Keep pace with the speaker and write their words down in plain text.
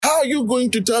are you going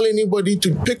to tell anybody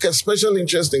to pick a special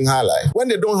interest in Highlife when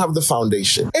they don't have the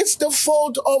foundation? It's the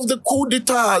fault of the coup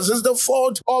d'etats. It's the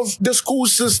fault of the school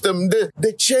system,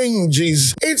 the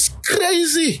changes. It's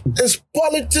crazy. It's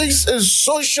politics. It's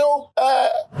social.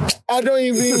 I don't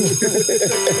even...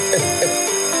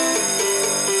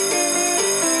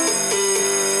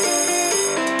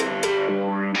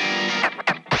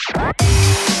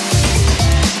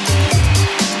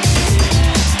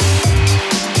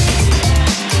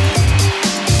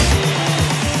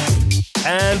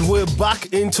 And we're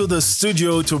back into the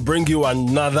studio to bring you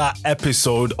another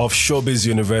episode of Showbiz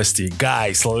University.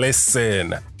 Guys,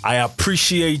 listen. I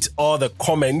appreciate all the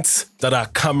comments that are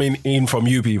coming in from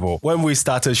you people. When we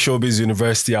started Showbiz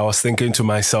University, I was thinking to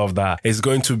myself that it's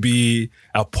going to be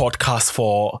a podcast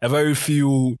for a very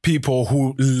few people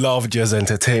who love just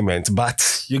entertainment.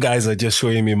 But you guys are just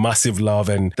showing me massive love,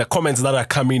 and the comments that are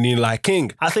coming in like,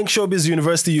 King, I think Showbiz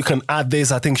University, you can add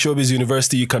this. I think Showbiz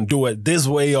University, you can do it this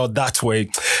way or that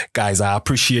way. Guys, I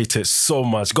appreciate it so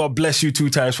much. God bless you 2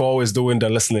 times for always doing the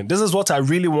listening. This is what I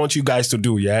really want you guys to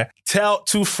do, yeah? Tell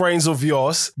 2 friends of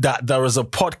yours that there is a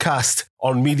podcast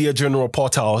on Media General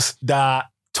portals that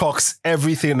talks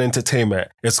everything entertainment.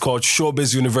 It's called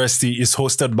Showbiz University. It's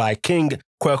hosted by King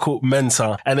Kwaku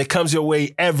Mensa, and it comes your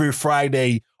way every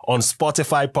Friday on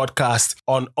Spotify podcast,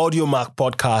 on AudioMac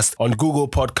podcast, on Google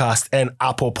podcast, and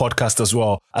Apple podcast as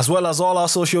well as all our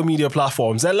social media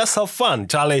platforms. And let's have fun,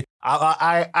 Charlie.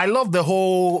 I love the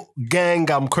whole gang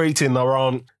I'm creating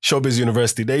around Showbiz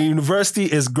University. The university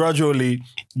is gradually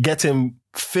getting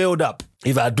filled up,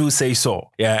 if I do say so.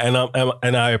 Yeah,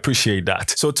 and I appreciate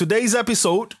that. So today's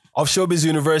episode of Showbiz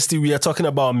University, we are talking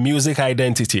about music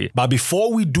identity. But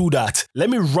before we do that, let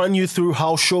me run you through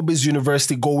how Showbiz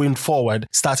University going forward,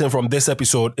 starting from this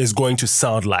episode, is going to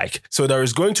sound like. So there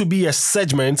is going to be a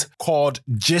segment called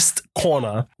Gist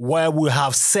Corner, where we'll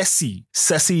have Ceci.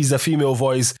 Ceci is a female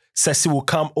voice. Ceci will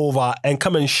come over and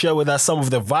come and share with us some of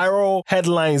the viral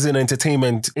headlines in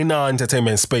entertainment, in our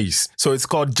entertainment space. So it's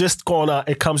called Gist Corner.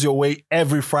 It comes your way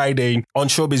every Friday on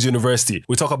Showbiz University.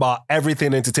 We talk about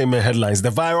everything entertainment headlines, the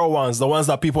viral ones, the ones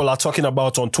that people are talking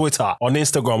about on Twitter, on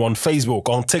Instagram, on Facebook,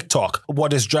 on TikTok,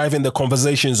 what is driving the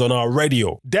conversations on our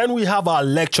radio. Then we have our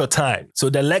lecture time. So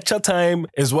the lecture time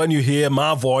is when you hear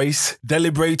my voice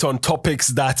deliberate on topics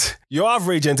that your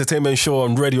average entertainment show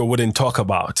on radio wouldn't talk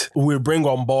about. We'll bring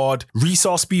on board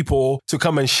resource people to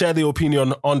come and share their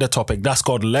opinion on the topic. That's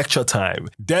called lecture time.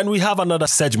 Then we have another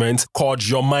segment called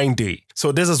Your Mind Day.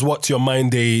 So this is what Your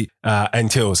Mind Day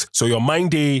entails. So Your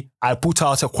Mind Day, I put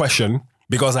out a question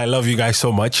because I love you guys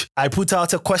so much. I put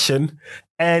out a question,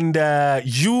 and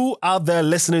you out there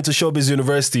listening to Showbiz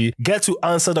University get to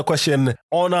answer the question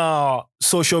on our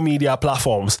social media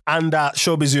platforms under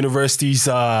Showbiz University's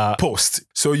post.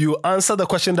 So you answer the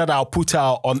question that I'll put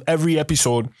out on every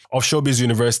episode of Showbiz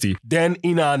University. Then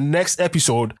in our next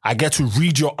episode, I get to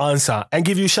read your answer and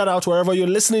give you a shout out wherever you're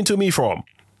listening to me from.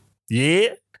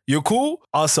 Yeah? You cool?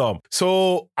 Awesome.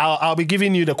 So I'll be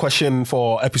giving you the question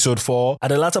for episode 4 at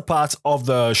the latter part of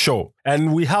the show.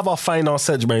 And we have our final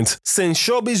segment. Since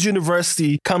Showbiz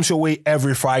University comes your way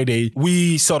every Friday,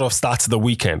 we sort of start the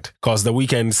weekend. Because the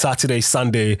weekend, Saturday,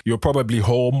 Sunday, you're probably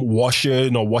home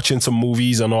washing or watching some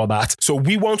movies and all that. So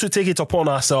we want to take it upon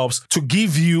ourselves to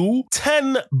give you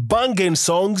 10 banging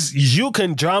songs you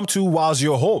can jam to whilst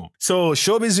you're home. So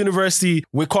Showbiz University,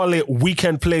 we call it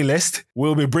Weekend Playlist.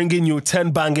 We'll be bringing you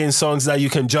 10 banging songs that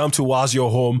you can jam to whilst you're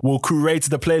home. We'll curate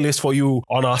the playlist for you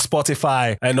on our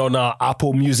Spotify and on our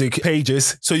Apple Music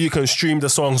pages, so you can stream the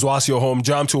songs whilst you're home,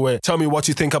 jam to it, tell me what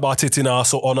you think about it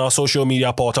on our social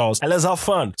media portals, and let's have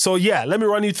fun. So yeah, let me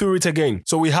run you through it again.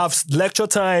 So we have lecture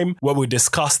time where we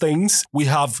discuss things. We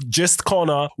have Gist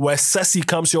Corner where Ceci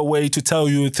comes your way to tell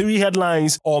you 3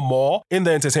 headlines or more in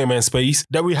the entertainment space.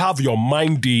 Then we have Your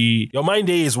Mind Day. Your Mind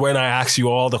Day is when I ask you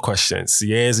all the questions.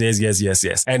 Yes.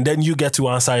 And then you get to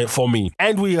answer it for me.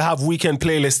 And we have Weekend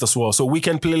Playlist as well. So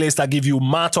Weekend Playlist, I give you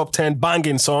my top 10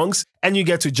 banging songs, and you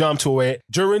get to jump to it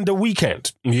during the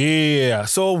weekend. Yeah.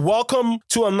 So welcome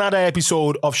to another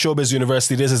episode of Showbiz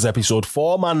University. This is episode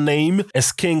 4. My name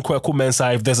is King Kwaku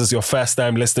Mensa. If this is your first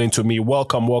time listening to me,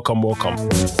 welcome.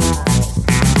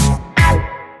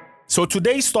 So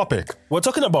today's topic, we're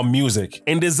talking about music.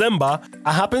 In December,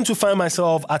 I happened to find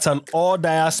myself at an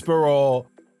all-diaspora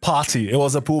party. It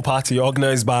was a pool party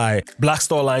organized by Black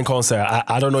Star Line Concert.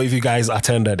 I don't know if you guys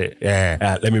attended it.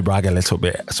 Yeah, let me brag a little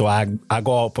bit. So I got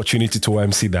opportunity to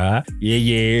MC that.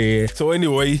 Yeah. So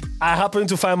anyway, I happened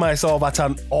to find myself at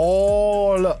an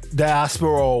all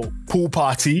diaspora pool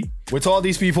party with all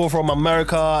these people from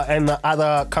America and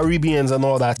other Caribbeans and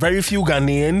all that. Very few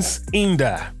Ghanaians in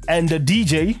there. And the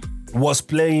DJ was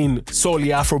playing solely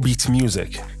Afrobeat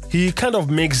music. He kind of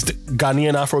mixed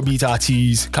Ghanaian Afrobeat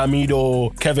artists,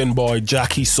 Kamido, Kevin Boy,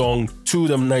 Jackie Song, to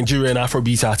the Nigerian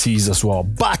Afrobeat artists as well.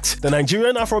 But the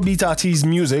Nigerian Afrobeat artists'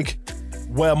 music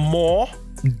were more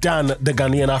than the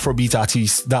Ghanaian Afrobeat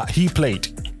artists that he played.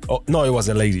 Oh, no, it was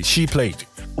a lady. She played.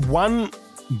 One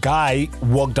guy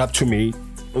walked up to me.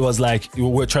 It was like, we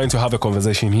were trying to have a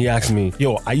conversation. He asked me,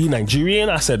 yo, are you Nigerian?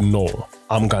 I said, no,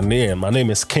 I'm Ghanaian. My name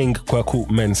is King Kwaku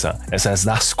Mensa. He says,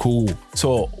 that's cool.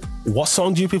 So what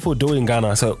song do you people do in Ghana?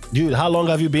 I said, dude, how long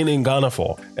have you been in Ghana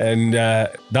for? And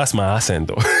that's my accent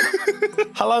though.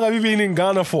 How long have you been in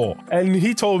Ghana for? And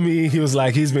he told me, he was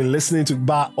like, he's been listening to,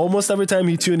 but almost every time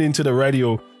he tuned into the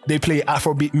radio, they play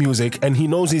Afrobeat music, and he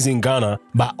knows he's in Ghana,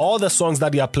 but all the songs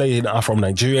that they are playing are from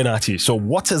Nigerian artists. So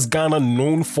what is Ghana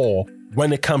known for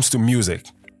when it comes to music?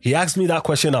 He asked me that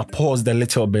question. I paused a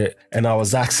little bit and I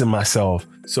was asking myself.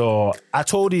 So I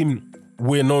told him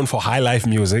we're known for Highlife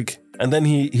music. And then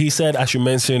he said I should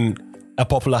mention a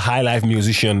popular Highlife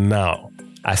musician now.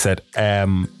 I said,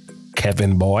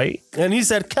 Kevin Boy. And he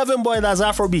said, Kevin Boy, that's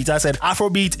Afrobeat. I said,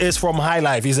 Afrobeat is from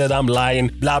Highlife. He said, I'm lying,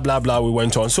 blah, blah, blah. We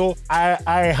went on. So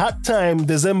I had time,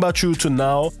 December through to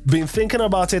now, been thinking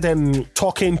about it and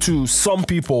talking to some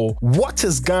people. What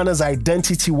is Ghana's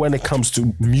identity when it comes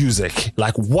to music?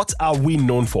 Like, what are we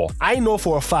known for? I know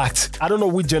for a fact, I don't know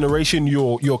which generation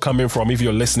you're coming from if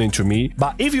you're listening to me,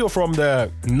 but if you're from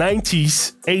the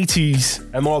 90s, 80s,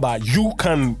 and all that, you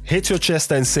can hit your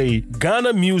chest and say,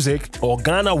 Ghana music or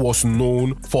Ghana was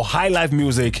known for Highlife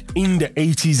music in the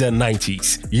 80s and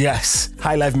 90s. Yes,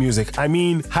 Highlife music. I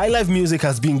mean, Highlife music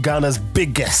has been Ghana's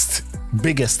biggest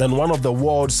and one of the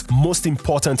world's most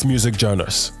important music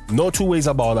genres. No two ways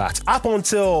about that. Up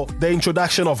until the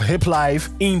introduction of hip life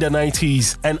in the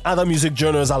 90s and other music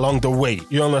genres along the way.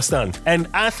 You understand? And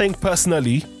I think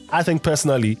personally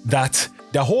that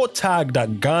the whole tag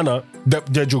that Ghana,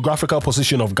 the geographical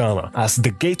position of Ghana as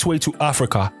the gateway to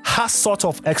Africa, has sort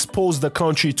of exposed the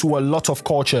country to a lot of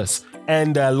cultures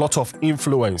and a lot of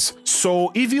influence.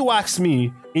 So if you ask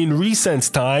me, in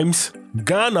recent times,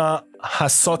 Ghana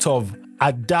has sort of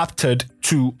adapted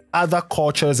to other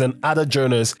cultures and other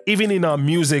genres, even in our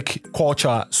music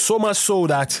culture, so much so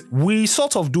that we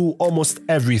sort of do almost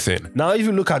everything. Now, if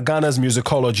you look at Ghana's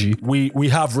musicology, we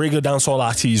have reggae dancehall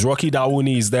artists. Rocky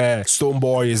Dawuni is there,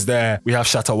 Stonebwoy is there, we have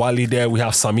Shatawale there, we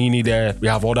have Samini there, we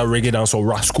have other reggae dancehall,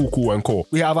 Raskuku and co.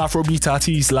 We have Afrobeat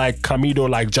artists like Kamido,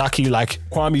 like Jackie, like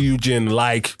Kwame Eugene,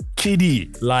 like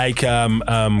Kiddy, like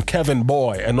Kevin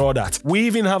Boy and all that. We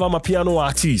even have Amapiano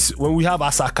artists. When we have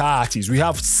Asaka artists, we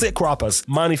have sick rappers,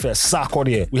 Manifest,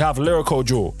 Sarkodie, we have Lyrical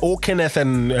Joe, O Kenneth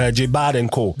and J-Bad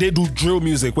and co. They do drill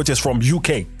music, which is from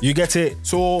UK. You get it?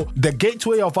 So the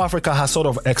gateway of Africa has sort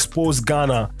of exposed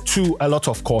Ghana to a lot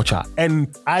of culture.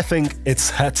 And I think it's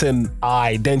hurting our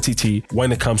identity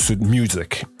when it comes to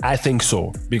music. I think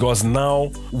so. Because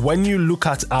now, when you look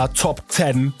at our top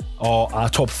 10 or our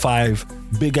top 5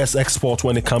 biggest exports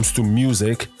when it comes to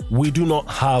music, we do not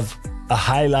have a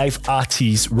Highlife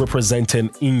artist representing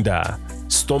India.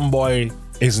 Stonebwoy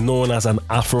is known as an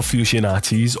Afrofusion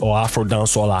artist or Afro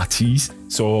dancehall artist.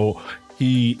 So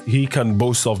he can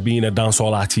boast of being a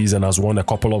dancehall artist and has won a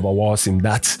couple of awards in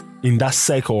that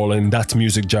cycle, in that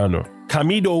music genre.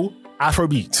 Kamido,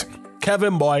 Afrobeat.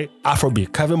 Kevin Boy,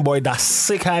 Afrobeat. Kevin Boy does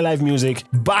sick Highlife music,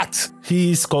 but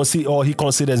he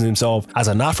considers himself as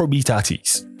an Afrobeat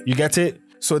artist. You get it?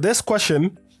 So this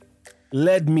question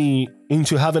led me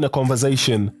into having a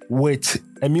conversation with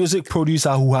a music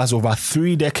producer who has over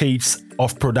 3 decades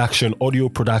of production, audio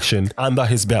production, under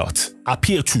his belt.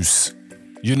 Appietus.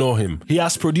 You know him. He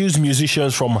has produced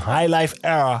musicians from Highlife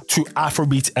era to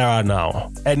Afrobeat era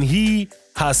now. And he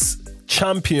has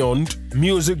championed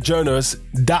music genres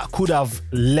that could have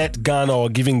let Ghana or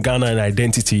given Ghana an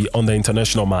identity on the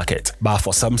international market. But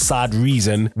for some sad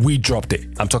reason, we dropped it.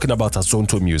 I'm talking about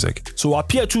Azonto music. So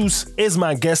Appietus is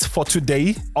my guest for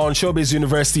today on Showbiz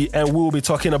University, and we'll be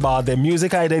talking about the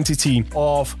music identity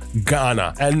of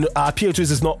Ghana. And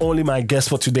Appietus is not only my guest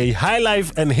for today,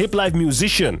 Highlife and hip life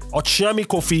musician Okyeame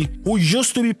Quophie, who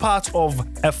used to be part of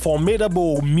a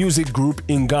formidable music group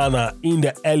in Ghana in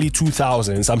the early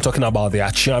 2000s. I'm talking about the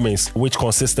Okyeames, which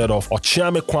consisted of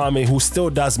Okyeame Quophie, who still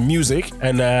does music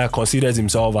and considers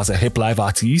himself as a hip life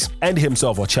artist, and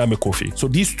himself, Okyeame Quophie. So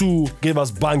these two gave us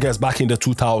bangers back in the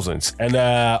 2000s. And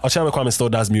Okyeame Quophie still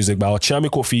does music, but Okyeame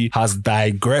Quophie has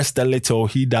digressed a little.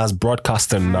 He does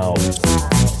broadcasting now.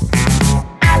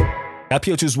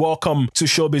 Appietus, welcome to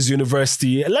Showbiz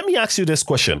University. Let me ask you this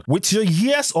question. With your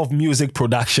years of music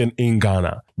production in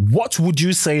Ghana, what would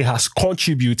you say has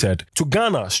contributed to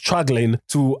Ghana struggling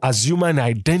to assume an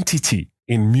identity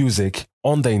in music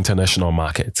on the international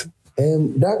market?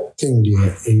 That thing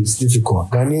there is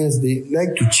difficult. Ghanaians, they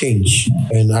like to change.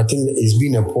 And I think it's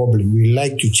been a problem. We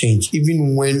like to change,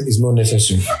 even when it's not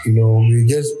necessary. We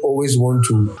just always want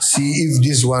to see if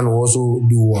this one will also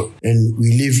do one. And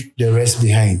we leave the rest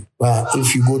behind. But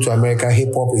if you go to America,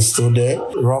 hip-hop is still there.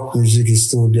 Rock music is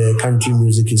still there. Country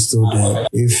music is still there.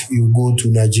 If you go to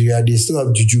Nigeria, they still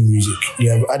have juju music. They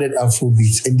have added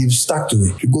Afrobeats and they've stuck to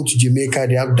it. If you go to Jamaica,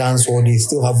 they have dancehall. They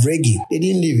still have reggae. They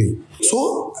didn't leave it.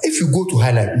 So if you go to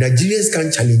Highlife, Nigerians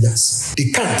can't challenge us.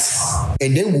 They can't.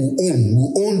 And then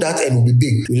we'll own that and we'll be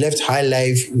big. We left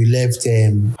Highlife. We left,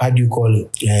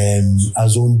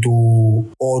 Azonto,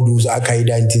 all those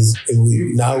Al-Qaeda and things.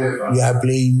 And now we are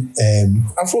playing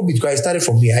Afrobeat. Because I started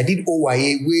from here. I did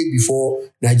OYA way before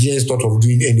Nigerians thought of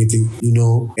doing anything,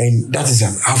 and that is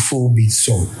an Afrobeat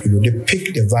song. They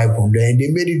picked the vibe from there and they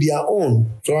made it their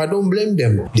own. So I don't blame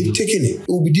them. They've taken it. It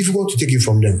will be difficult to take it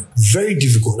from them. Very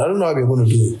difficult. I don't know how we're going to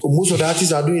do it. So most of the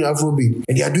artists are doing Afrobeat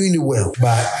and they are doing it well.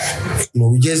 But,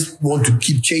 we just want to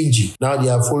keep changing. Now they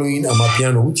are following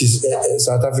Amapiano, which is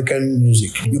South African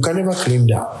music. You can never claim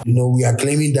that. We are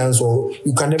claiming dancehall.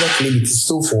 You can never claim it. It's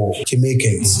still for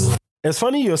Jamaicans. It's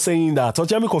funny you're saying that.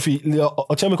 Okyeame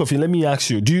Quophie, let me ask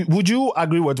you, would you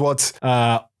agree with what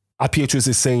Appietus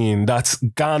is saying, that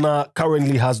Ghana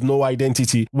currently has no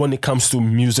identity when it comes to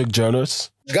music genres?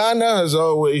 Ghana has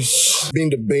always been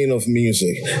the bane of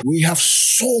music. We have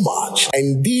so much,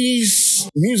 and these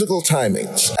musical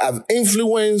timings have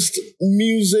influenced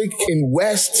music in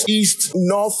West, East,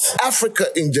 North Africa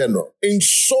in general, in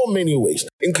so many ways,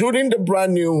 including the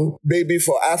brand new Baby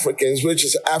for Africans, which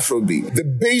is Afrobeat.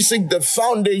 The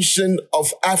foundation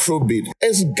of Afrobeat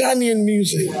is Ghanaian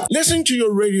music. Listen to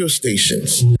your radio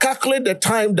stations. Calculate the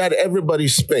time that everybody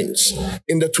spends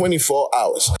in the 24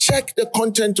 hours. Check the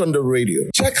content on the radio.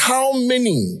 Check how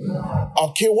many,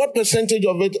 what percentage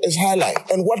of it is Highlife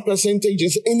and what percentage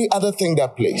is any other thing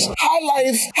that plays.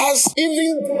 Highlife has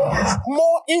even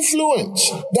more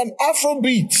influence than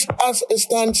Afrobeat as it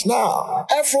stands now.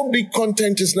 Afrobeat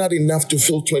content is not enough to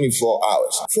fill 24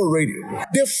 hours for radio.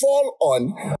 They fall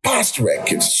on past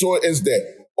records, so is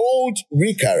the old,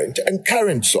 recurrent, and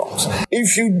current songs.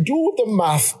 If you do the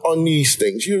math on these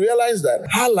things, you realize that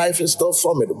Highlife is still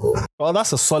formidable. Well,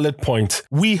 that's a solid point.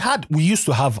 We used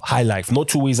to have Highlife, no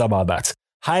two ways about that.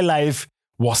 Highlife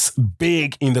was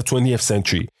big in the 20th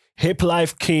century. Hip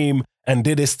Life came and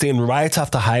did his thing right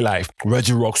after Highlife.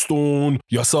 Reggie Rockstone,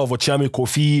 yourself, Okyeame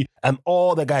Quophie, and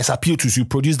all the guys, Appietus, you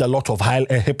produced a lot of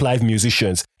hip life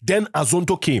musicians. Then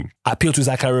Azonto came. Appietus,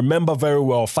 I can remember very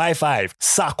well, 5-5,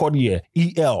 Sarkodie,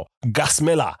 EL,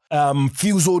 Gasmela,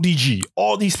 Fuse ODG,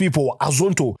 all these people,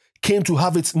 Azonto, came to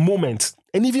have its moment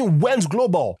and even went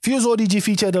global. Fuse ODG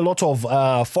featured a lot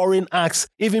of foreign acts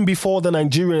even before our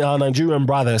Nigerian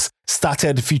brothers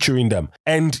started featuring them.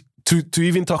 And to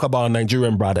even talk about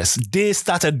Nigerian brothers, they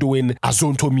started doing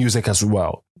Azonto music as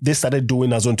well.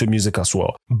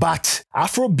 But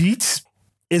Afrobeat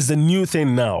is the new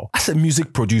thing now. As a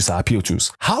music producer,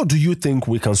 Appietus, how do you think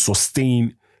we can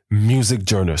sustain music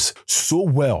genres so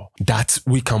well that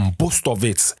we can boast of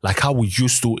it like how we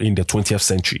used to in the 20th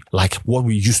century, like what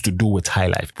we used to do with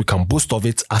Highlife? We can boast of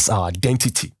it as our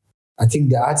identity. I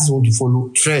think the artists want to follow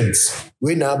trends.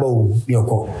 We now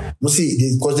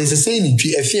see, because there's a saying in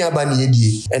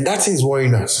and that thing is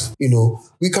worrying us.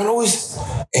 We can always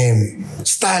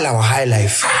style our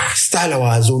Highlife, style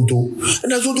our Azonto,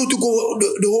 and Azonto took over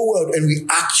the whole world, and we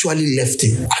actually left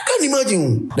it. I can't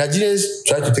imagine Nigerians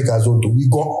tried to take Azonto. We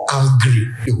got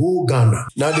angry, the whole Ghana.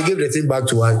 Now they gave the thing back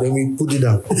to us, then we put it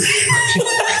down.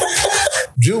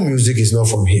 Drill music is not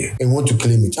from here and want to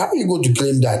claim it. How are you going to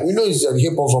claim that? We know it's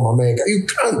hip-hop from America. You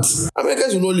can't.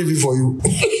 Americans will not leave it for you.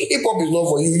 Hip-hop is not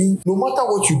for you. No matter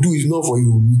what you do, it's not for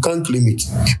you. You can't claim it.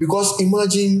 Because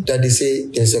imagine that they say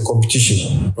there's a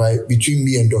competition, right, between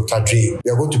me and Dr. Dre.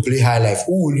 We are going to play Highlife.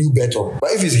 Who will you bet on?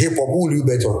 But if it's hip-hop, who will you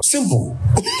bet on? Simple.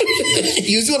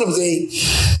 You see what I'm saying?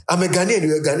 I'm a Ghanaian,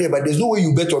 you're a Ghanaian, but there's no way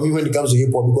you bet on me when it comes to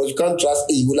hip-hop because you can't trust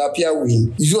he will appear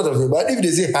win. You see what I'm saying? But if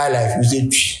they say Highlife, you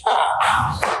say,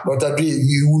 Dr. Dre,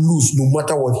 he will lose no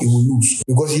matter what, he will lose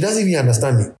because he doesn't even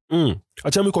understand it.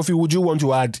 Okyeame Quophie, would you want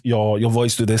to add your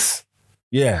voice to this?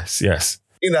 Yes.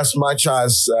 in as much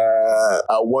as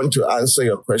I want to answer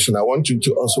your question, I want you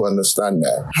to also understand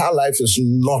that Highlife is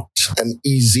not an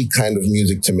easy kind of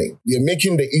music to make. You're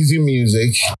making the easy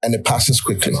music and it passes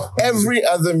quickly. Every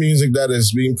other music that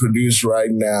is being produced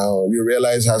right now, you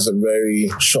realize has a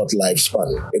very short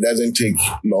lifespan. It doesn't take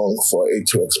long for it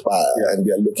to expire and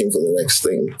they're looking for the next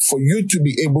thing. For you to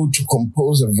be able to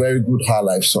compose a very good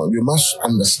Highlife song, you must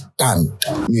understand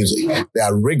music. There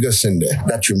are rigors in there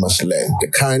that you must learn. The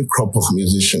current crop of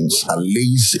musicians are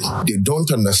lazy. They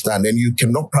don't understand, and you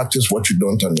cannot practice what you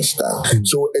don't understand.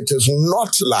 So it is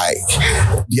not like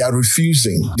they are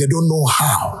refusing. They don't know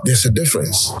how. There's a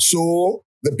difference. So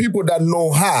the people that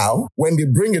know how, when they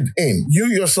bring it in, you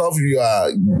yourself, you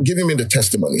are giving me the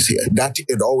testimonies here, that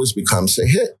it always becomes a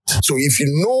hit. So if you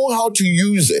know how to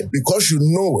use it, because you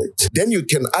know it, then you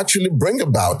can actually bring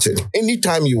about it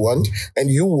anytime you want,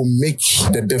 and you will make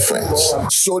the difference.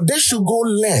 So they should go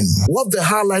learn what the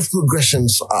Highlife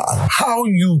progressions are, how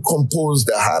you compose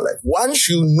the Highlife. Once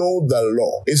you know the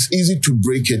law, it's easy to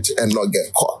break it and not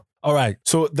get caught. All right.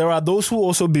 So there are those who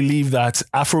also believe that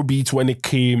Afrobeat, when it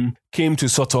came to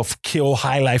sort of kill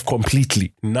Highlife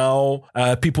completely. Now,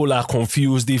 people are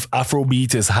confused if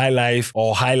Afrobeat is Highlife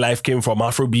or Highlife came from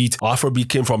Afrobeat or Afrobeat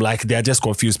came from, like, they're just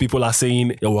confused. People are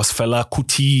saying it was Fela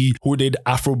Kuti who did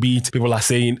Afrobeat. People are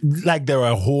saying, like, there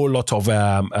are a whole lot of, there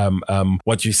are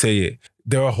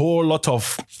a whole lot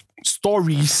of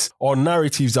stories or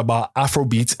narratives about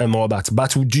Afrobeat and all that.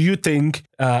 But do you think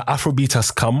Afrobeat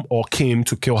has come or came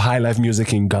to kill Highlife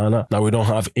music in Ghana? Now we don't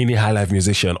have any Highlife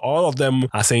musician. All of them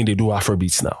are saying they do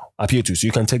Afrobeats now. Appietus,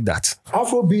 you can take that.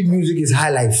 Afrobeat music is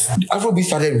Highlife. Afrobeat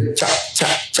started with cha, cha,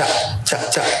 cha,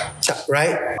 cha, cha, cha,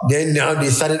 right? Then now they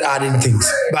started adding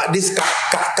things. But this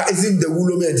ka isn't the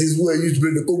Wulomet, is where I used to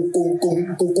play the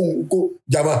ko,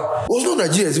 Jama. It was not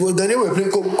Nigerians. It was the name we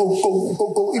played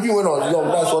ko. Even when I was young,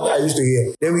 that's what I used to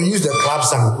hear. Then we used the clap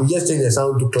sound. We just changed the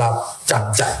sound to clap.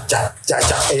 Cha, cha, cha, cha,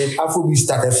 cha. And then Afrobeat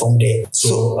started from there.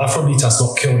 So Afrobeat has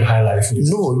not killed Highlife?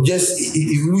 No, just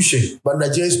evolution. But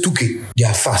Nigerians took it. They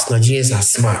are fast. Nigerians are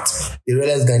smart. They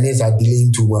realize Ghanaians are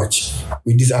delaying too much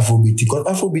with this Afrobeat. Because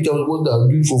Afrobeat was what they are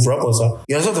doing for Fraposa.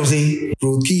 You know what I'm saying?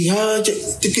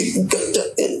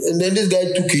 And then this guy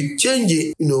took it, changed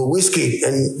it, whiskey,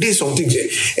 and did some things.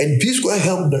 And Peace Corps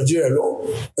helped Nigeria a lot.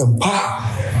 And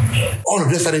all of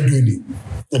them started doing it.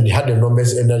 And they had the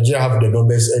numbers, and Nigeria have the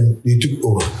numbers, and they took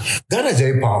over. Ghana is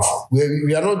very powerful.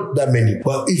 We are not that many.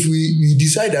 But if we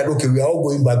decide that, okay, we are all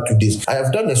going back to this. I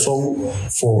have done a song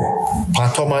for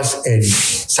Pa Thomas and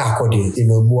Sarkodie,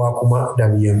 Moakuma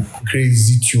Damien,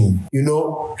 crazy tune.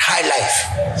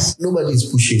 Highlife. Nobody is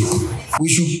pushing. We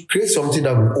should create something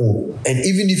that we own. And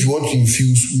even if you want to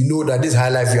infuse, we know that this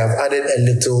Highlife, you have added a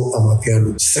little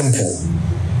Amapiano. Simple.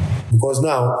 Because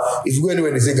now, if you go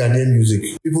anywhere and they say Ghanaian music,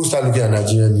 people start looking at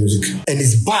Nigerian music. And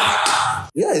it's bad.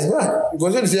 Yeah, it's bad.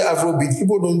 Because when they say Afrobeat,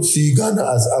 people don't see Ghana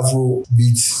as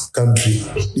Afrobeat country.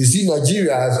 They see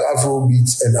Nigeria as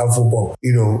Afrobeat and Afropop.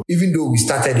 Even though we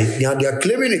started it, they are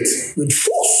claiming it with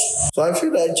force. So I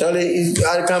feel that, Charlie,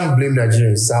 I can't blame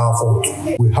Nigerians. It's our fault.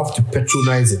 We have to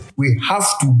patronize it. We have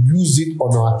to use it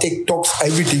on our TikToks,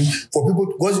 everything, for people.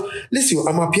 Because, listen,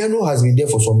 Amapiano has been there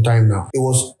for some time now. It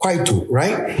was Kwaito,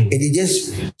 right? And they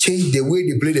just changed the way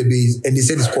they play the bass, and they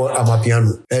said it's called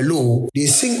Amapiano. Hello, they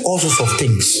sing all sorts of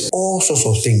things. All sorts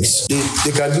of things.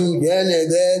 They can do,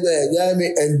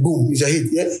 and boom, it's a hit.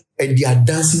 Yeah? And they are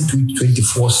dancing to it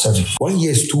 24/7. 1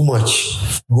 year is too much.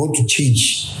 We want to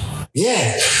change.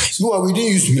 Yeah. No, we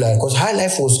didn't used to be like, because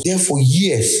Highlife was there for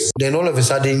years. Then all of a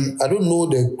sudden, I don't know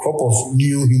the crop of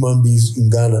new human beings in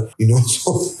Ghana,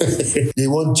 so they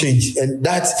want change. And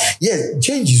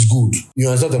change is good. You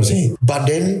understand what I'm saying? But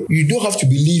then you don't have to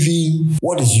be leaving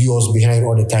what is yours behind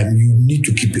all the time. You need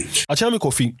to keep it. Okyeame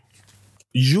Quophie,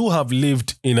 you have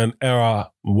lived in an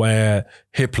era where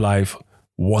hip life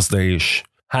was the ish.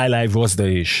 Highlife was the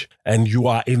ish. And you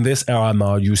are in this era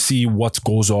now. You see what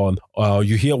goes on.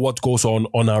 You hear what goes on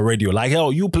our radio. Like,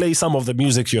 hell, you play some of the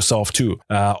music yourself too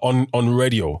on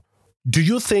radio. Do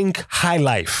you think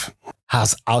Highlife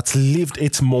has outlived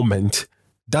its moment?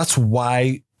 That's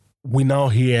why we now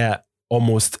hear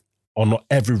almost on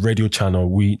every radio channel,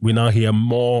 we now hear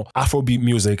more Afrobeat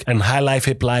music, and Highlife,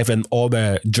 Hip Life, and all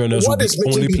the genres will be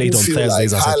only played on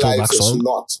Thursdays as a throwback song. Is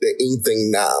not the in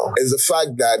thing now. It's the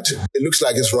fact that it looks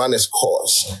like it's run its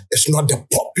course. It's not the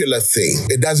popular thing.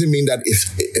 It doesn't mean that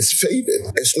it's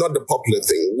faded. It's not the popular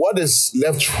thing. What is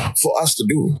left for us to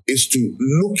do is to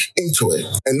look into it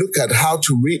and look at how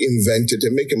to reinvent it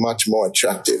and make it much more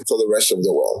attractive for the rest of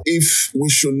the world. If we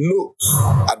should look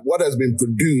at what has been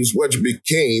produced, which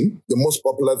became the most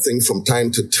popular thing from time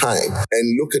to time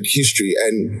and look at history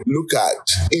and look at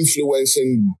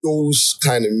influencing those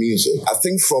kind of music, I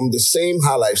think from the same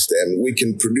Highlife stem, we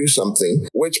can produce something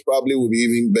which probably will be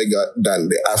even bigger than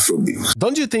the Afrobeat.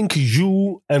 Don't you think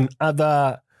you and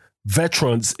other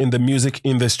veterans in the music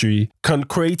industry can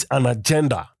create an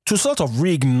agenda to sort of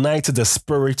reignite the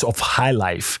spirit of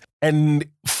Highlife and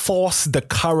force the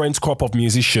current crop of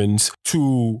musicians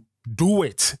to do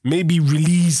it? Maybe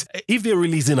release, if they're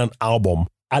releasing an album,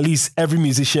 at least every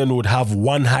musician would have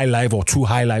one Highlife or two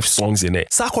Highlife songs in it.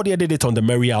 Sarkodie did it on the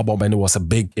Mary album and it was a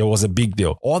big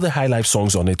deal. All the Highlife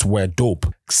songs on it were dope.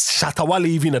 Shatta Wale,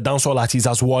 even a dancehall artist,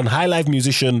 has won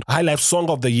Highlife Song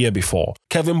of the Year before.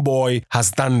 Kevin Boy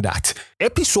has done that.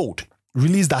 Episode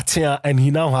released that year and he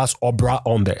now has Obra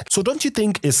on there. So don't you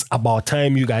think it's about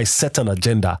time you guys set an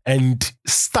agenda and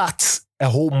start a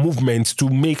whole movement to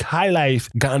make Highlife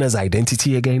Ghana's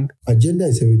identity again? Agenda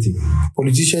is everything.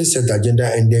 Politicians set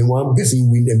agenda and then one person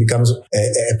wins and becomes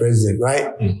a president,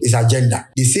 right? It's agenda.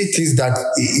 They say things that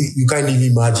you can't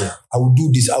even imagine. I will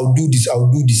do this, I'll do this, I'll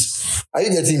do this. Are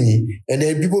you getting me? And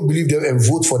then people believe them and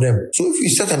vote for them. So if you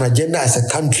set an agenda as a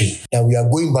country that we are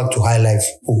going back to Highlife,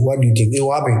 what do you think? It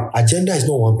will happen. Agenda is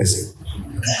not one person.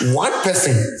 One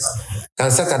person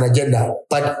can set an agenda,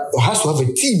 but has to have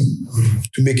a team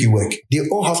to make it work. They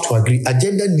all have to agree.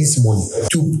 Agenda needs money.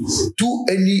 To do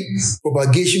any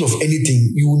propagation of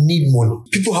anything, you will need money.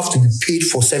 People have to be paid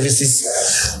for services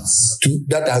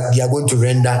that they are going to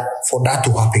render for that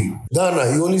to happen.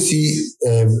 Ghana, you only see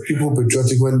people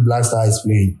patriotic when Black Star is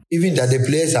playing. Even that the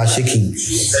players are shaking.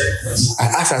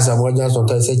 I ask as a manager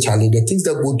sometimes, I say, Charlie, the things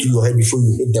that go through your head before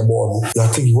you hit the ball, you are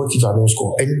thinking, what if I don't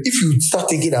score? And if you start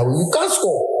thinking that way, you can't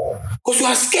score. Because you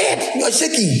are scared, you are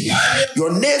shaking.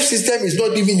 Your nerve system is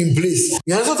not even in place.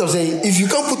 You understand what I'm saying? If you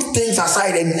can't put things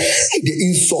aside and the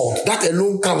insult, that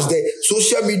alone comes there.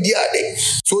 Social media,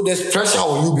 so there's pressure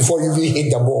on you before you even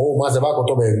hit the ball.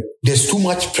 There's too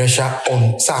much pressure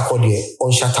on Sarkodie,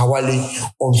 on Shatta Wale,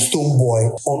 on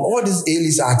Stonebwoy, on all these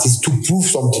A-list artists to prove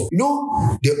something. You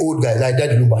know, the old guy like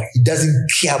Daddy Lumba, he doesn't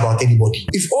care about anybody.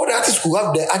 If all the artists could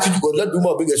have the attitude, let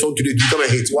Lumba bring a song today to come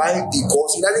and hit. Why?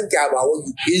 Because he doesn't care about what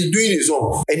he's doing his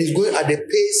song and he's going at the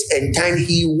pace and time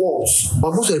he wants.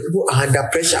 But most of the people are under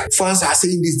pressure. Fans are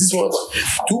saying this one,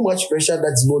 too much pressure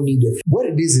that's not needed. What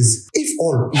it is if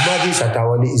imagine Shatta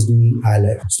Wale is doing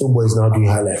Highlife, Stonebwoy is now doing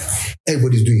Highlife,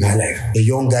 everybody's doing Highlife. The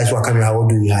young guys who are coming out are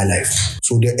doing Highlife.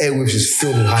 So the airwaves is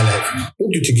filled with Highlife.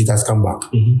 Don't you think it has come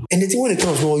back? And the thing when it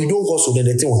comes, no, you don't hustle, then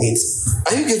the thing will hit.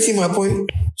 Are you getting my point?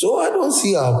 So I don't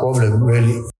see our problem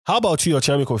really. How about you,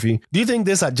 Okyeame Quophie? Do you think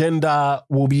this agenda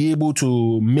will be able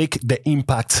to make the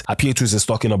impact Appietus is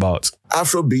talking about?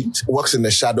 Afrobeat works in the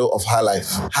shadow of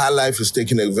Highlife. Highlife is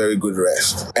taking a very good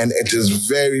rest. And it is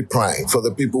very prime for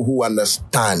the people who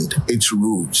understand its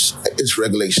rules, its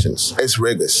regulations, its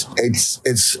rigors.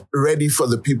 It's ready for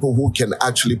the people who can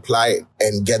actually apply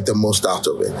and get the most out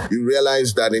of it. You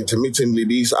realize that intermittently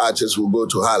these artists will go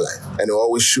to Highlife and they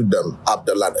always shoot them up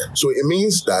the ladder. So it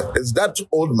means that it's that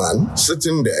old man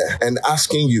sitting there and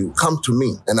asking you, come to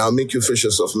me and I'll make you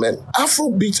fishers of men.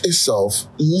 Afrobeat itself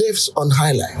lives on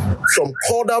Highlife. From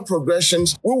chordal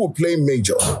progressions, we will play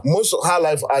major. Most of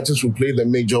Highlife artists will play the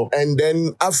major and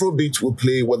then Afrobeat will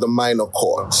play with the minor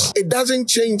chords. It doesn't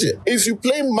change it. If you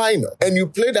play minor and you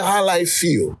play the Highlife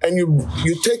feel and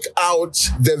you take out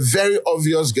the very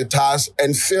obvious guitars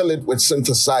and fill it with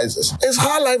synthesizers, it's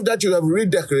Highlife that you have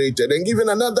redecorated and given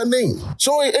another name.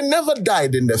 So it never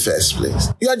died in the first place.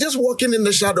 You are just walking in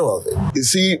the shadow of it. You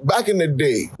see, back in the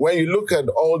day, when you look at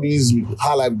all these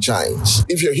Highlife giants,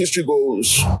 if your history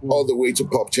goes all the way to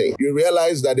Pop Chain, you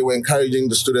realize that they were encouraging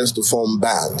the students to form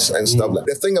bands and stuff like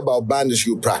that. The thing about band is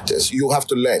you practice. You have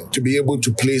to learn to be able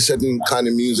to play certain kind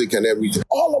of music and everything.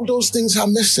 All of those things are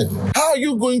missing. How are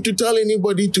you going to tell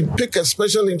anybody to pick a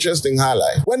special interest in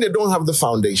Highlife when they don't have the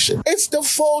foundation? It's the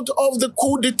fault of the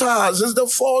coup d'etats. It's the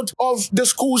fault of the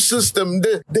school system,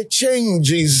 the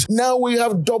changes. Now we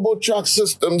have double track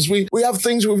systems. We have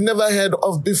things we've never heard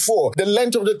of before. The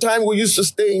length of the time we used to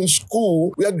stay in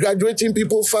school, we are graduating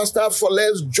people faster for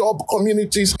less job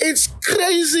communities. It's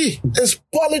crazy. It's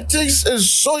politics, it's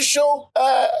social.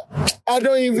 I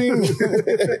don't even...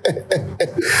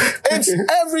 It's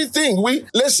everything.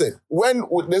 Listen, when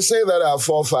they say that our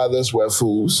forefathers were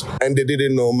fools and they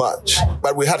didn't know much,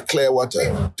 but we had clear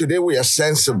water. Today we are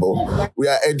sensible. We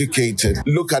are educated.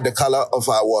 Look at the color of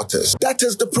our waters. That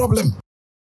is the problem.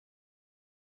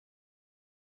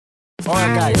 All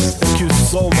right, guys, thank you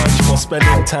so much for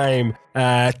spending time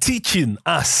teaching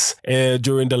us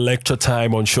during the lecture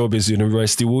time on Showbiz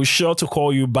University. We're sure to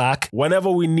call you back whenever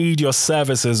we need your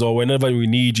services or whenever we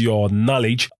need your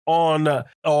knowledge on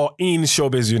or in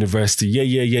Showbiz University.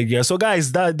 Yeah. So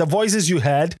guys, the voices you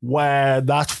heard were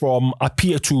that from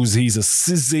Appietus. He's a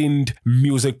seasoned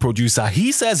music producer.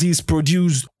 He says he's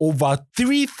produced over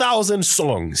 3,000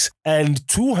 songs and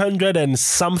 200 and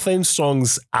something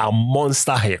songs are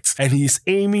monster hits. And he's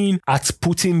aiming at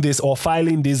putting this or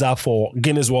filing this up for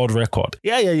Guinness World Record.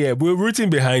 Yeah. We're rooting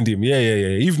behind him. Yeah.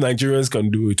 If Nigerians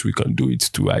can do it, we can do it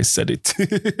too. I said it.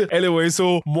 Anyway,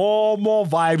 so more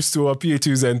vibes to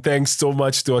Appietus, and thanks so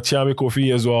much to Okyeame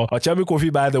Quophie as well. Okyeame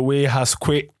Quophie, by the way, has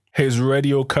quit his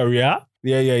radio career.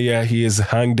 Yeah. He has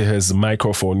hanged his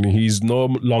microphone. He's no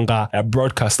longer a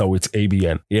broadcaster with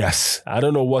ABN. Yes. I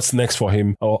don't know what's next for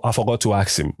him. Oh, I forgot to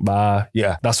ask him. But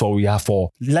yeah, that's what we have for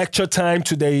lecture time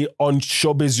today on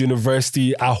Showbiz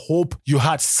University. I hope you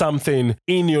had something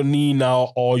in your knee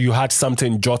now, or you had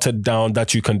something jotted down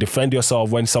that you can defend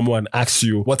yourself when someone asks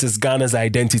you what is Ghana's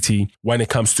identity when it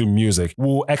comes to music.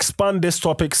 We'll expand this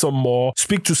topic some more,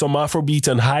 speak to some Afrobeat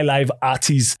and Highlife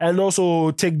artists, and also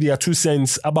take their 2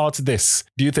 cents about this.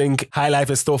 Do you think Highlife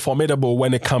is still formidable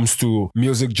when it comes to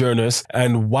music genres?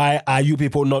 And why are you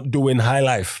people not doing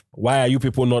Highlife?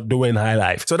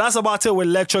 So that's about it with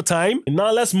lecture time.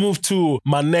 Now let's move to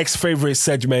my next favorite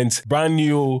segment, brand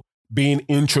new, being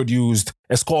introduced.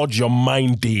 It's called Your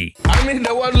Mind Day. I mean,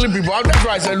 the worldly people. That's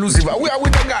why I said Lucifer. We are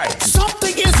with the guy.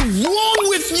 Something is wrong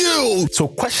with you. So,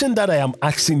 question that I am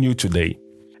asking you today,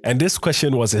 and this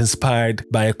question was inspired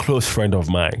by a close friend of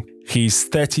mine. He's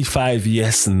 35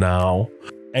 years now,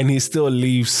 and he still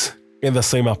lives in the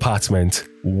same apartment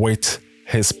with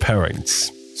his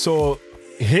parents. So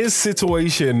his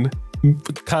situation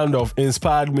kind of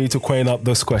inspired me to coin up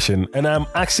this question. And I'm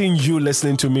asking you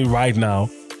listening to me right now,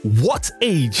 what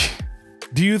age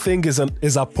do you think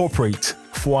is appropriate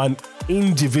for an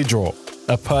individual,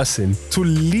 a person, to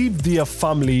leave their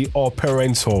family or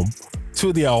parents' home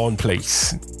to their own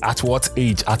place? At what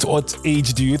age? At what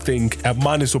age do you think a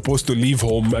man is supposed to leave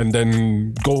home and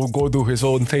then go do his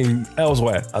own thing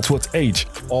elsewhere? At what age?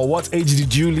 Or what age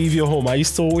did you leave your home? Are you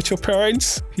still with your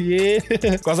parents? Yeah.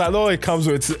 Because I know it comes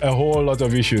with a whole lot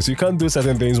of issues. You can't do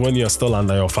certain things when you're still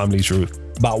under your family's roof.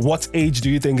 But what age do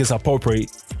you think is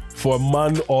appropriate for a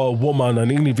man or a woman,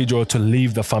 an individual, to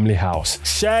leave the family house?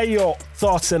 Share your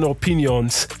thoughts and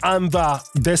opinions under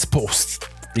this post.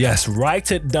 Yes,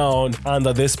 write it down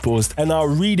under this post and I'll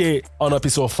read it on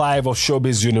episode 5 of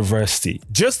Showbiz University.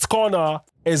 Just Corner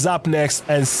is up next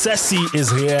and Ceci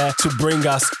is here to bring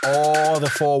us all the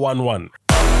 411.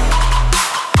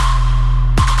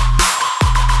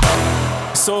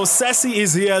 So Ceci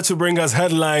is here to bring us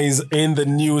headlines in the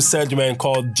new segment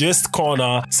called Just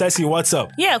Corner. Ceci, what's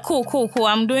up? Yeah, cool.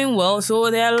 I'm doing well.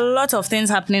 So there are a lot of things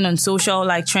happening on social,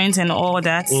 like trends and all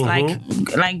that.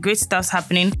 Like great stuff's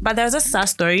happening. But there's a sad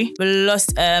story. We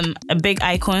lost a big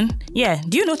icon. Yeah,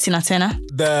 do you know Tina Turner?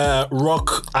 The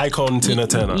rock icon Tina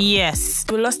Turner. Yes.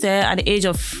 We lost her at the age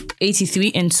of 83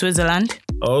 in Switzerland.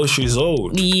 Oh, she's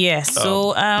old. Yes.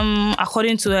 So,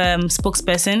 according to a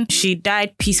spokesperson, she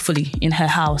died peacefully in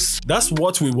her house. That's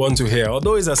what we want to hear.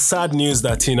 Although it's a sad news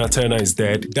that Tina Turner is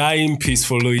dead, dying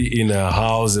peacefully in her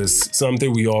house is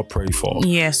something we all pray for.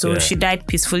 Yeah, so she died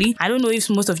peacefully. I don't know if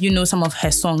most of you know some of her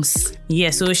songs.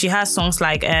 Yeah, so she has songs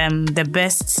like The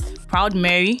Best, Proud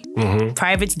Mary,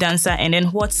 Private Dancer, and then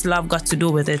What's Love Got to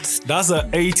Do With It? That's an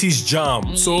 80s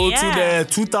jam. So to the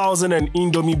 2000 and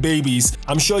Indomie babies,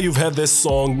 I'm sure you've heard this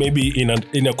song maybe in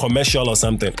a commercial or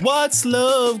something. What's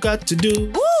love got to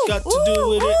do? Do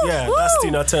with it? Yeah, that's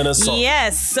Tina Turner's song.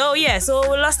 Yes. So we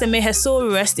lost her. May her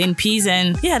soul rest in peace.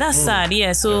 And yeah, that's sad.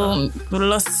 Yeah. So we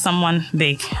lost someone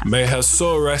big. May her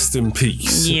soul rest in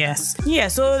peace. Yes. Yeah.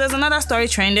 So there's another story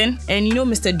trending, and you know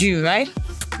Mr. Drew, right?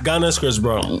 Ghana's Chris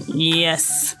Brown.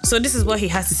 Yes. So this is what he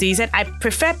has to say. He said, I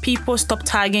prefer people stop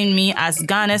tagging me as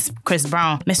Ghana's Chris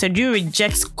Brown. Mr. Drew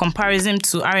rejects comparison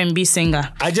to R&B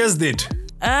singer. I just did.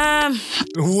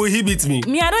 Will he beat me?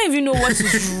 I don't even know what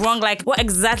is wrong. Like, what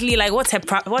exactly? Like,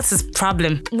 what's his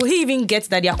problem? Will he even get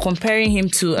that you're comparing him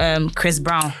to Chris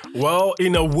Brown? Well,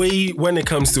 in a way, when it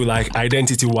comes to like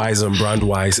identity-wise and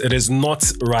brand-wise, it is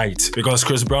not right because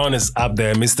Chris Brown is up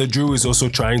there. Mr. Drew is also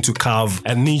trying to carve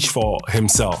a niche for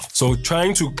himself. So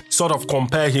trying to sort of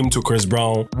compare him to Chris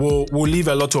Brown will leave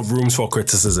a lot of rooms for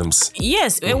criticisms.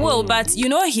 Yes, it will. But you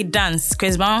know he dances.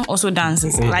 Chris Brown also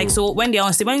dances. Like, so when they're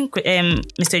on stage, when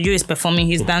Mr. Drew is performing,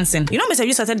 he's dancing. You know, Mr.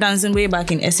 Drew started dancing way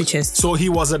back in SHS. So he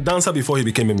was a dancer before he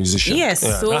became a musician. Yes,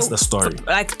 yeah, so that's the story.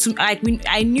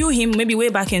 I knew him maybe way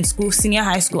back in school, senior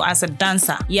high school, as a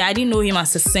dancer. Yeah, I didn't know him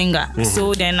as a singer.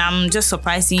 So then I'm just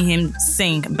surprised seeing him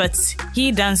sing. But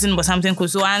he dancing was something cool.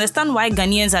 So I understand why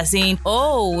Ghanaians are saying,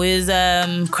 "Oh, is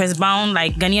Chris Brown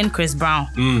like Ghanaian Chris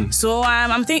Brown?" So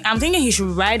I'm thinking he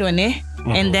should ride on it.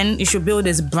 And then he should build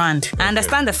his brand. I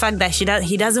understand the fact that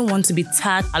he doesn't want to be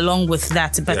tagged along with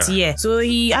that. But yeah. So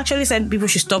he actually said people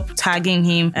should stop tagging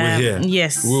him.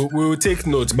 Yes. We'll take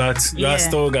note, but you are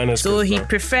still Ghana's. So he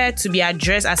preferred to be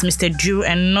addressed as Mr. Drew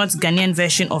and not Ghanaian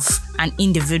version of an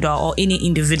individual or any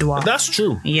individual. That's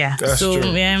true. Yeah. That's true.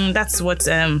 That's what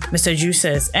Mr. Drew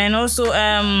says. And also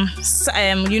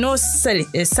you know Sally.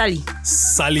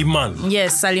 Saliman.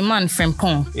 Yes, Saliman from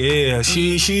Pong. Yeah,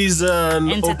 she's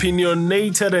an opinionated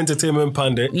entertainment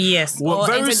pundit. Yes. Well,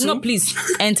 please.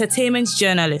 Entertainment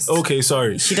journalist. Okay,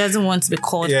 sorry. She doesn't want to be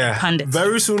called pundit.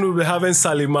 Very soon we'll be having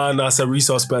Saliman as a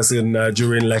resource person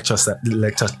during lecture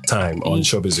time on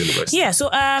Showbiz University. Yeah, so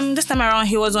this time around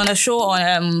he was on a show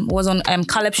on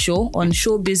Caleb's show on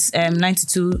Showbiz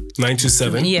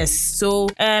 927. Yes. So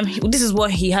this is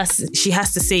what she has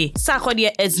to say.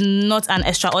 Sarkodie is not an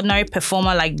extraordinary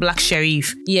performer like Black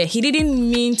Sherif. Yeah, he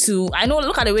didn't mean to. I know.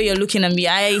 Look at the way you're looking at me.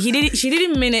 She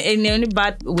didn't mean it in any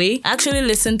bad way. I actually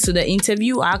listened to the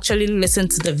interview. I actually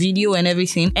listened to the video and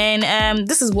everything. And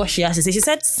this is what she has to say. She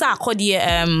said Sarkodie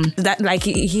that like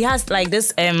he has like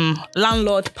this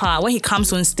landlord power. When he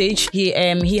comes on stage,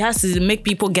 he has to make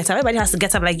people get up. Everybody has to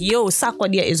get up like, yo,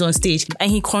 Sarkodie is on stage, and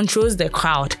he controls the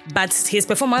crowd. But his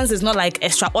performance is not like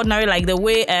extraordinary like the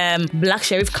way Black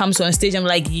Sherif comes on stage and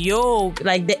like, yo,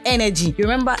 like the energy. You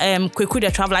remember Kwaku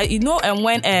the Traveler? You know,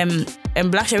 when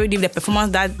Black Sherif did the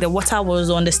performance that the water was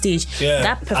on the stage. Yeah,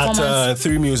 that performance at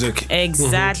 3 Music.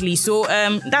 Exactly. So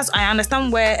I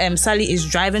understand where Sally is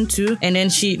driving to, and then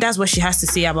that's what she has to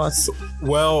say about.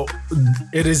 Well,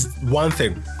 it is one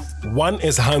thing. One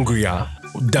is hungrier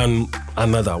than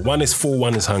another. One is full,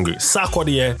 one is hungry.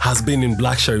 Sarkodie has been in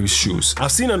Black Sherif's shoes.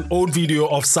 I've seen an old video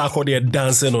of Sarkodie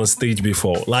dancing on stage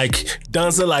before, like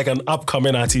dancing like an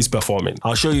upcoming artist performing.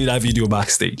 I'll show you that video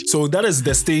backstage. So that is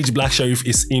the stage Black Sherif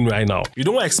is in right now. You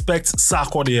don't expect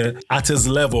Sarkodie at his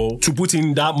level to put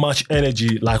in that much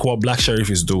energy like what Black Sherif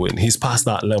is doing. He's past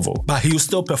that level, but he'll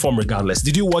still perform regardless.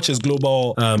 Did you watch his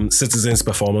Global Citizens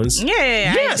performance?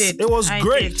 Yeah, yes, I did. It was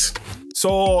great.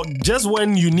 So just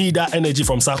when you need that energy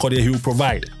from Sarkodie, he will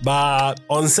provide. But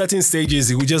on certain stages,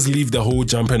 he will just leave the whole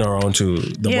jumping around to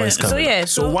the voice camera.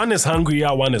 So one is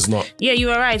hungrier, one is not. Yeah, you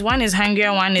are right. One is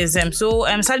hungrier, one is this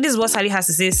is what Sally has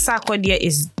to say. Sarkodie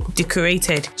is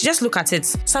decorated. Just look at it.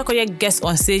 Sarkodie gets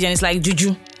on stage and it's like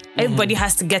juju. Everybody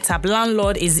has to get up.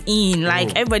 Landlord is in.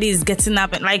 Like, everybody is getting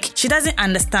up. And, like, she doesn't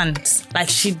understand.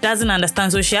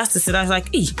 So she has to sit down. She's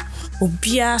like,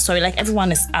 Obia, sorry, like,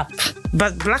 everyone is up.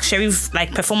 But Black Sherif,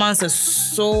 like, performance is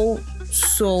so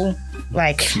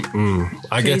like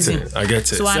I get it.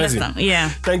 So I understand. Yeah.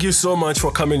 Thank you so much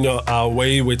for coming our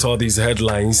way with all these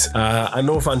headlines. I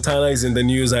know Fantana is in the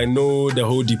news. I know the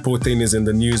whole depot thing is in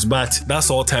the news, but that's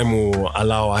all time will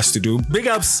allow us to do. Big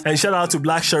ups and shout out to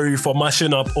Black Sherif for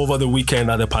mashing up over the weekend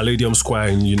at the Palladium Square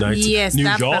in New York.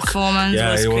 That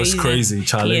performance was crazy,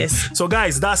 Charlie. Yes. So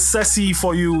guys, that's Ceci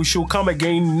for you. She'll come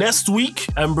again next week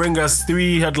and bring us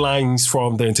 3 headlines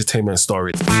from the entertainment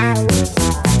story.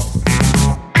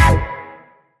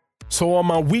 So on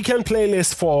my weekend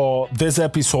playlist for this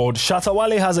episode, Shatta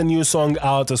Wale has a new song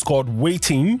out. It's called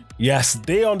Waiting. Yes,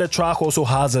 Day on the Track also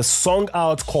has a song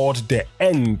out called The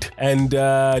End. And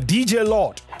DJ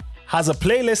Lord has a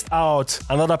playlist out,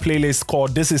 another playlist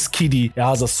called This Is Kiddy. It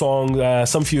has a song,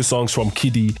 some few songs from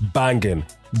Kiddy banging.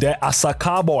 The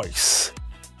Asaka Boys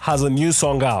has a new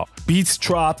song out, Beats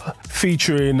Trap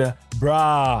featuring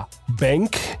Bra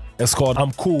Bank. It's called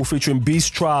I'm Cool featuring Beats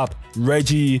Trap,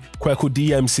 Reggie, Kwaku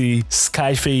DMC,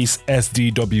 Skyface,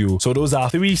 SDW. So those are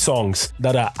 3 songs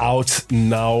that are out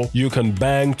now. You can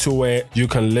bang to it. You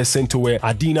can listen to it.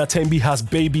 Adina Tembi has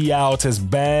Baby out. It's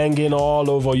banging all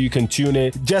over. You can tune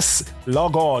it. Just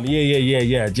log on.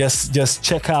 Yeah. Just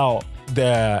check out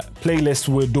the playlist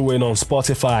we're doing on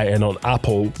Spotify and on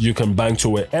Apple. You can bang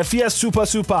to it. FES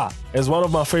Super is one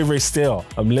of my favorites still.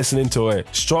 I'm listening to it.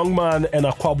 Strongman and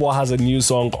Akwabwa has a new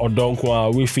song,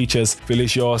 Odonkwa, which features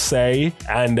Felicia Osei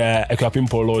and Ekapim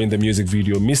Polo in the music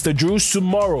video. Mr. Drew's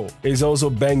Tomorrow is also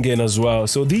banging as well.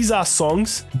 So these are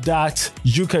songs that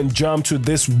you can jam to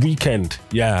this weekend.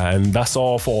 Yeah, and that's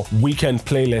all for weekend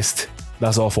playlist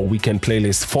That's all for Weekend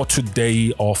Playlist for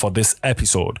today or for this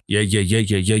episode.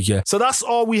 Yeah. So that's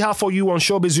all we have for you on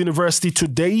Showbiz University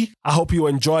today. I hope you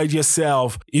enjoyed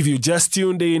yourself. If you just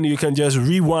tuned in, you can just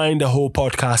rewind the whole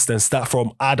podcast and start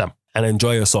from Adam and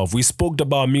enjoy yourself. We spoke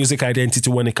about music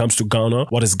identity when it comes to Ghana.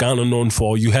 What is Ghana known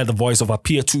for? You heard the voice of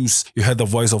Appietus. You heard the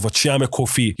voice of Okyeame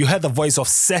Quophie. You heard the voice of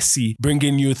Ceci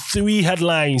bringing you 3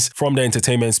 headlines from the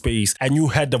entertainment space. And you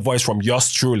heard the voice from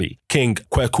yours truly, King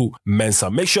Kwaku Mensa.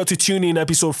 Make sure to tune in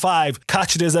episode 5.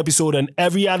 Catch this episode and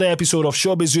every other episode of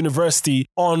Showbiz University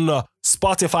on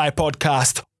Spotify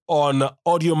podcast, on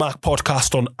AudioMac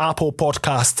Podcast, on Apple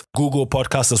Podcast, Google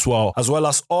Podcast as well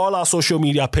as all our social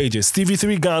media pages.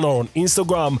 TV3 Ghana on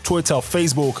Instagram, Twitter,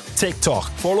 Facebook, TikTok.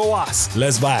 Follow us.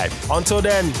 Let's vibe. Until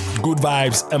then, good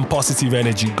vibes and positive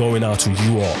energy going out to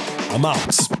you all. I'm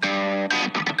out.